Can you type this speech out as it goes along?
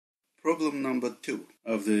Problem number 2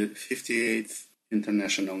 of the 58th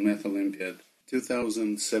International Math Olympiad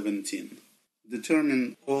 2017.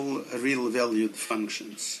 Determine all real-valued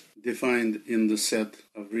functions defined in the set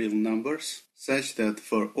of real numbers such that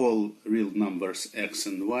for all real numbers x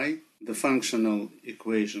and y, the functional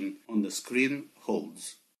equation on the screen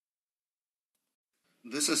holds.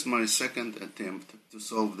 This is my second attempt to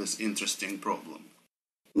solve this interesting problem.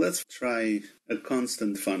 Let's try a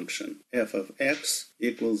constant function, f of x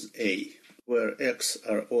equals a, where x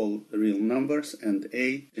are all real numbers and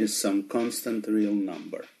a is some constant real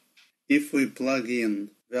number. If we plug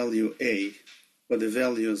in value a for the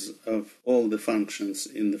values of all the functions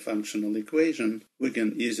in the functional equation, we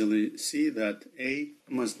can easily see that a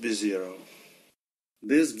must be 0.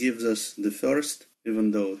 This gives us the first,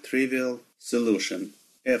 even though trivial, solution.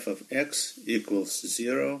 F of x equals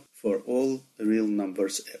 0 for all real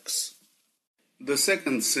numbers x. The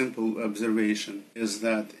second simple observation is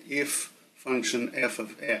that if function f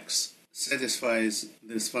of x satisfies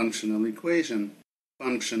this functional equation,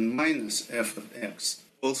 function minus f of x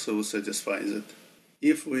also satisfies it.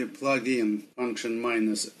 If we plug in function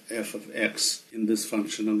minus f of x in this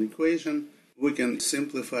functional equation, we can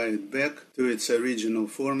simplify it back to its original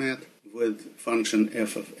format with function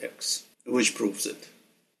f of x, which proves it.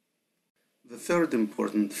 The third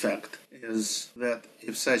important fact is that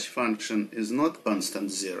if such function is not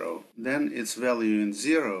constant 0, then its value in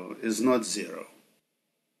 0 is not 0.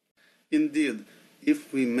 Indeed,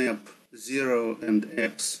 if we map 0 and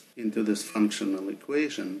x into this functional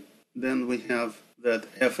equation, then we have that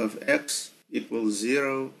f of x equals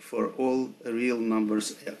 0 for all real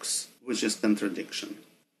numbers x, which is contradiction.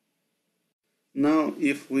 Now,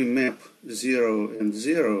 if we map 0 and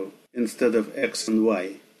 0 instead of x and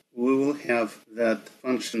y, we will have that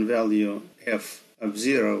function value f of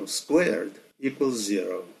 0 squared equals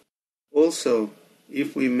 0. Also,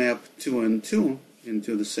 if we map 2 and 2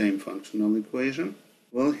 into the same functional equation,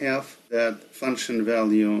 we'll have that function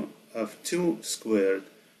value of 2 squared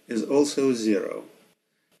is also 0.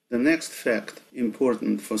 The next fact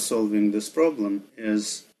important for solving this problem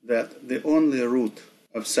is that the only root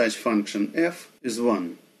of such function f is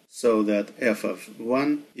 1, so that f of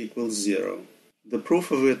 1 equals 0. The proof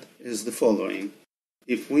of it is the following.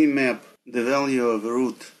 If we map the value of a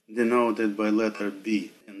root denoted by letter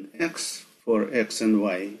b and x for x and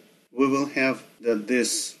y, we will have that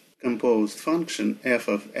this composed function f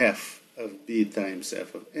of b times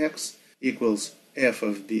f of x equals f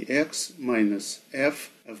of bx minus f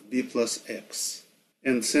of b plus x.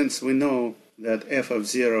 And since we know that f of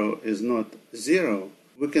 0 is not 0,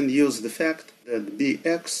 we can use the fact that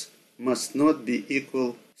bx must not be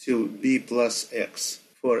equal to b plus x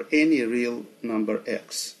for any real number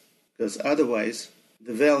x, because otherwise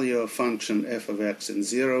the value of function f of x in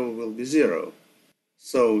 0 will be 0.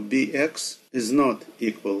 So bx is not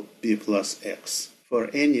equal b plus x for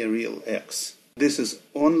any real x. This is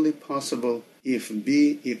only possible if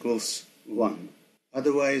b equals 1.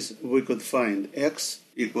 Otherwise, we could find x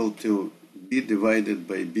equal to b divided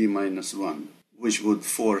by b minus 1, which would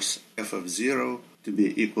force f of 0 to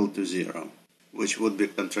be equal to 0, which would be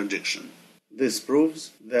contradiction. This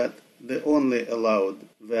proves that the only allowed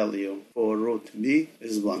value for root b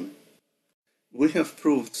is 1. We have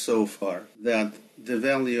proved so far that the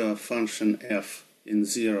value of function f in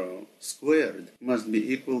 0 squared must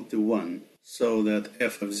be equal to 1, so that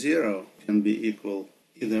f of 0 can be equal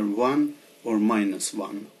either 1 or minus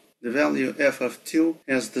 1. The value f of 2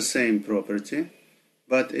 has the same property,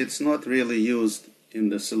 but it's not really used in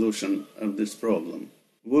the solution of this problem.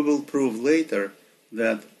 We will prove later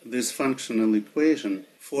that this functional equation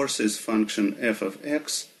forces function f of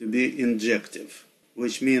x to be injective,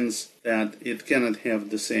 which means that it cannot have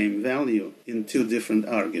the same value in two different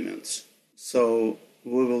arguments. So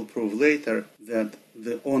we will prove later that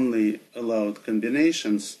the only allowed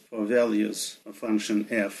combinations for values of function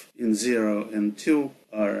f in 0 and 2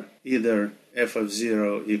 are either f of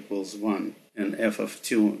 0 equals 1 and f of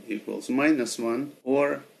 2 equals minus 1,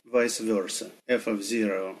 or vice versa, f of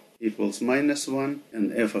 0 equals minus 1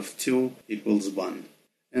 and f of 2 equals 1.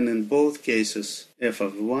 And in both cases, f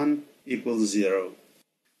of 1 equals 0.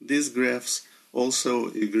 These graphs also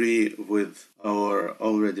agree with our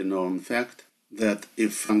already known fact that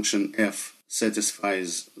if function f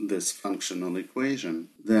satisfies this functional equation,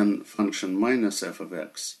 then function minus f of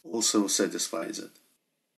x also satisfies it.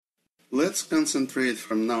 Let's concentrate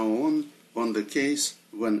from now on the case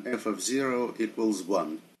when f of 0 equals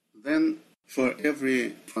 1. Then, for every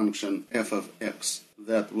function f of x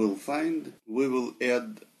that we'll find, we will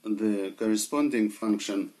add the corresponding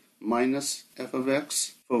function minus f of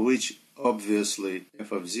x, for which obviously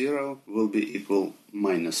f of 0 will be equal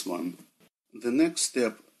 -1. The next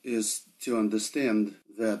step is to understand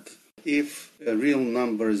that if a real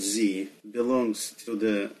number z belongs to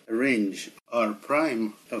the range R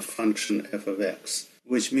prime of function f of x,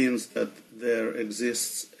 which means that there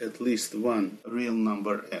exists at least one real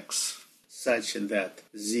number x, such that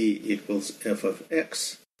z equals f of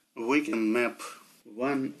x, we can map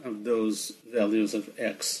one of those values of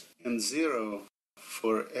x and 0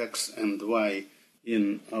 for x and y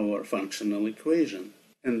in our functional equation.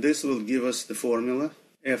 And this will give us the formula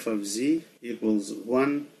f of z equals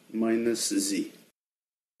 1 minus z.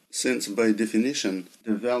 Since by definition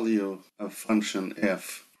the value of function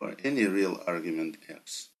f for any real argument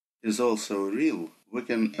x is also real, we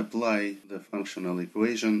can apply the functional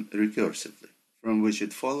equation recursively, from which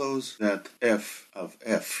it follows that f of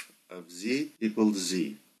z equals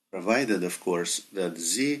z, provided of course that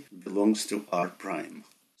z belongs to R prime.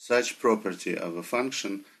 Such property of a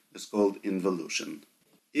function is called involution.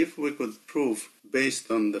 If we could prove, based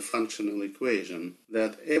on the functional equation,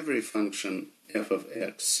 that every function f of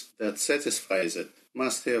x that satisfies it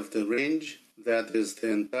must have the range that is the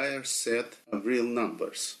entire set of real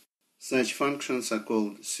numbers, such functions are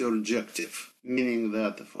called surjective, meaning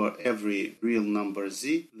that for every real number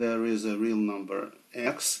z there is a real number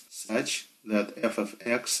x such that f of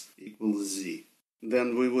x equals z.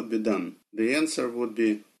 Then we would be done. The answer would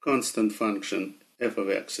be constant function f of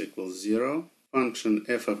x equals 0, function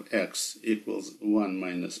f of x equals 1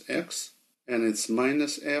 minus x, and its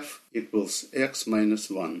minus f equals x minus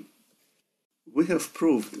 1. We have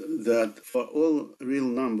proved that for all real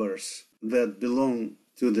numbers that belong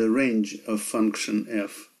to the range of function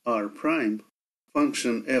f R prime,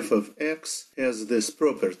 function f of x has this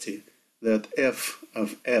property that f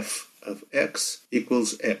of x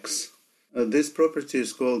equals x. This property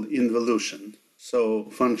is called involution. So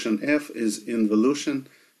function f is involution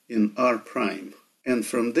in R prime. And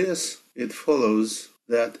from this, it follows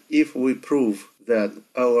that if we prove that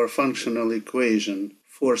our functional equation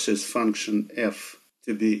forces function f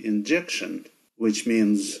to be injection, which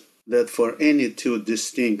means that for any two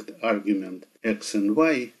distinct arguments x and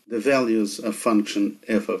y, the values of function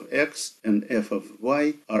f of x and f of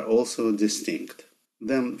y are also distinct.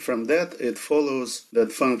 Then from that it follows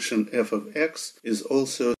that function f of x is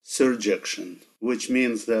also surjection, which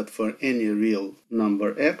means that for any real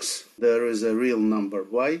number x, there is a real number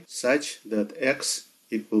y such that x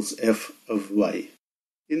equals f of y.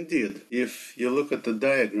 Indeed, if you look at the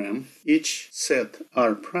diagram, each set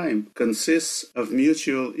R prime consists of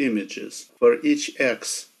mutual images. For each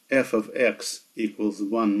x, f of x equals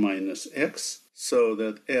 1 minus x, so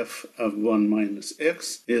that f of 1 minus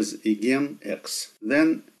x is again x.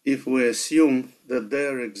 Then, if we assume that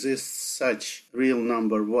there exists such real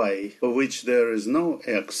number y for which there is no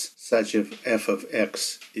x, such as f of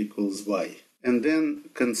x equals y, and then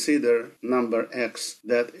consider number x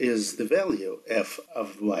that is the value f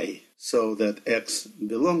of y, so that x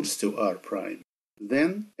belongs to R prime,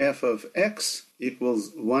 then f of x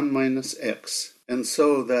equals 1 minus x, and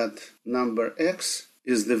so that number x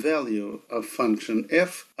is the value of function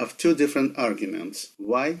f of two different arguments,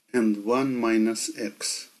 y and 1 minus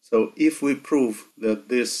x. So if we prove that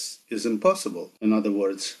this is impossible, in other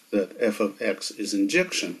words, that f of x is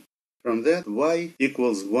injection, from that y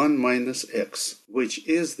equals 1 minus x, which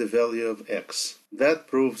is the value of x. That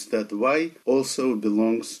proves that y also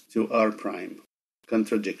belongs to R prime.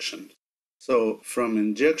 Contradiction. So from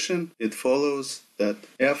injection, it follows that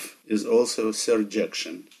f is also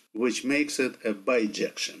surjection, which makes it a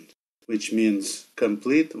bijection, which means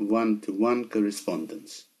complete one-to-one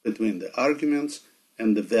correspondence between the arguments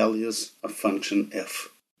and the values of function f.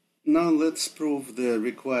 Now let's prove the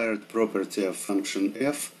required property of function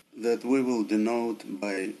f that we will denote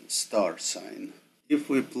by star sign. If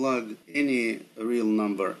we plug any real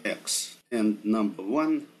number x and number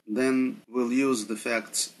 1, then we'll use the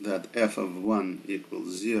facts that f of 1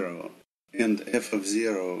 equals 0 and f of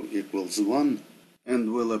 0 equals 1,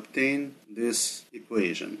 and we'll obtain this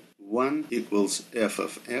equation. 1 equals f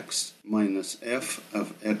of x minus f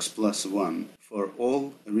of x plus 1 for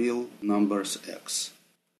all real numbers x.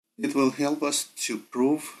 It will help us to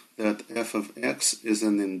prove that f of x is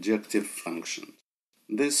an injective function.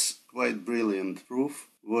 This quite brilliant proof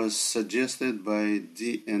was suggested by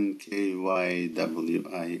DNKYWIN,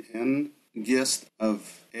 guest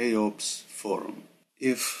of AOPS forum.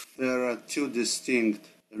 If there are two distinct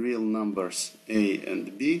real numbers a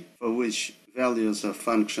and b for which values of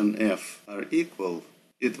function f are equal,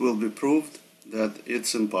 it will be proved that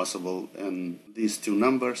it's impossible and these two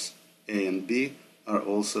numbers a and b are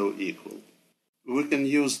also equal. we can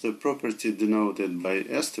use the property denoted by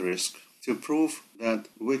asterisk to prove that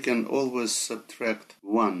we can always subtract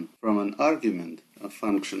 1 from an argument of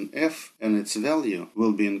function f and its value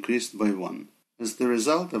will be increased by 1. As the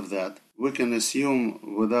result of that, we can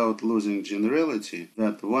assume without losing generality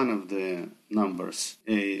that one of the numbers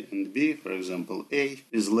a and b, for example a,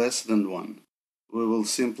 is less than 1. We will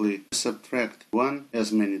simply subtract 1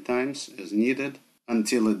 as many times as needed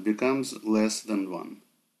until it becomes less than 1.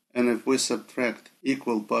 And if we subtract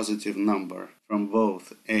equal positive number from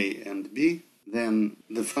both a and b, then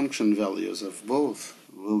the function values of both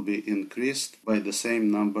will be increased by the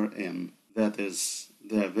same number n. That is,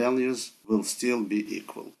 their values will still be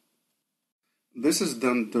equal. This is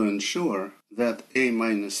done to ensure that a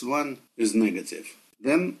minus 1 is negative.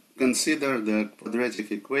 Then consider the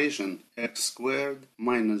quadratic equation x squared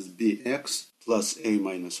minus bx plus a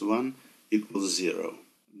minus 1 equals 0.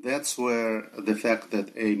 That's where the fact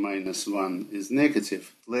that a minus 1 is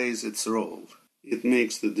negative plays its role. It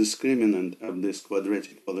makes the discriminant of this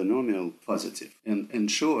quadratic polynomial positive and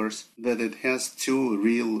ensures that it has two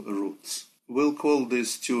real roots. We'll call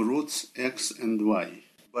these two roots x and y.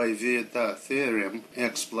 By Vieta theorem,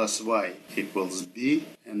 x plus y equals b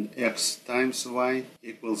and x times y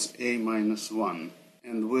equals a minus 1.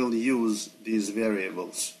 And we'll use these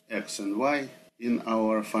variables x and y in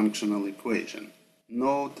our functional equation.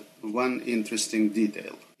 Note one interesting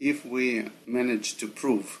detail. If we manage to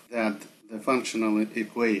prove that the functional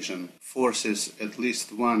equation forces at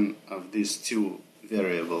least one of these two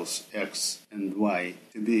variables, x and y,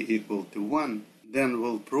 to be equal to 1, then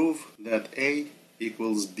we'll prove that a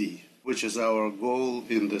equals b, which is our goal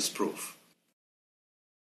in this proof.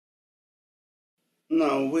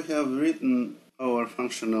 Now we have written our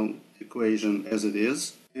functional equation as it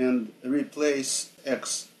is and replace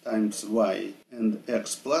x times y and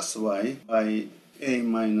x plus y by a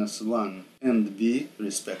minus 1 and b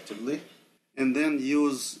respectively, and then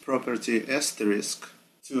use property asterisk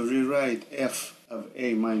to rewrite f of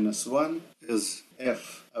a minus 1 as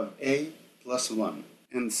f of a plus 1.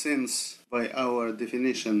 And since by our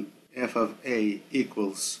definition f of a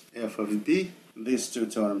equals f of b, these two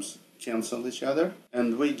terms cancel each other,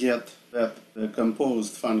 and we get that the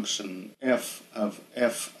composed function f of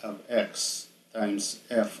x times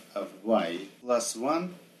f of y plus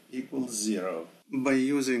 1 equals 0 by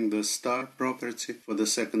using the star property for the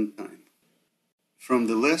second time. From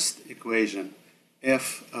the last equation,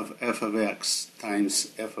 f of x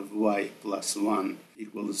times f of y plus 1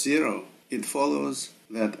 equals 0, it follows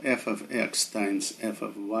that f of x times f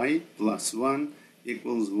of y plus 1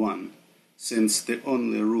 equals 1, since the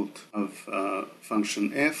only root of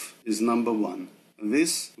function f is number 1.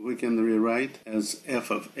 This we can rewrite as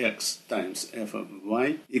f of x times f of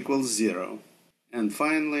y equals 0. And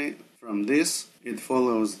finally, from this, it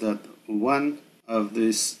follows that one of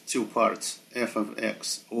these two parts, f of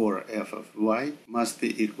x or f of y, must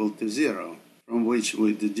be equal to 0, from which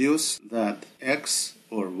we deduce that x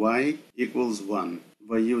or y equals 1,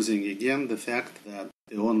 by using again the fact that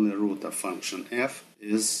the only root of function f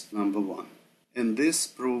is number 1. And this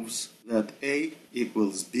proves that a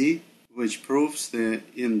equals b, which proves the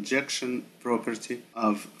injection property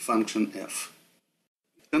of function f.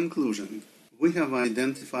 Conclusion. We have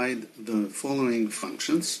identified the following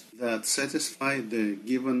functions that satisfy the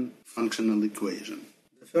given functional equation.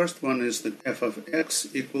 The first one is that f of x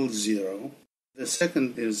equals 0. The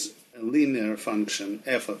second is a linear function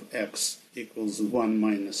f of x equals 1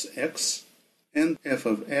 minus x, and f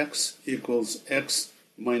of x equals x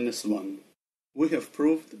minus 1. We have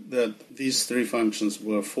proved that these three functions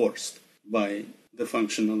were forced by the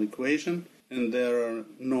functional equation, and there are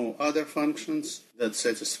no other functions that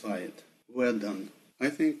satisfy it. We're done. I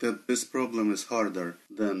think that this problem is harder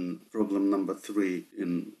than problem number 3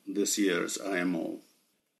 in this year's IMO.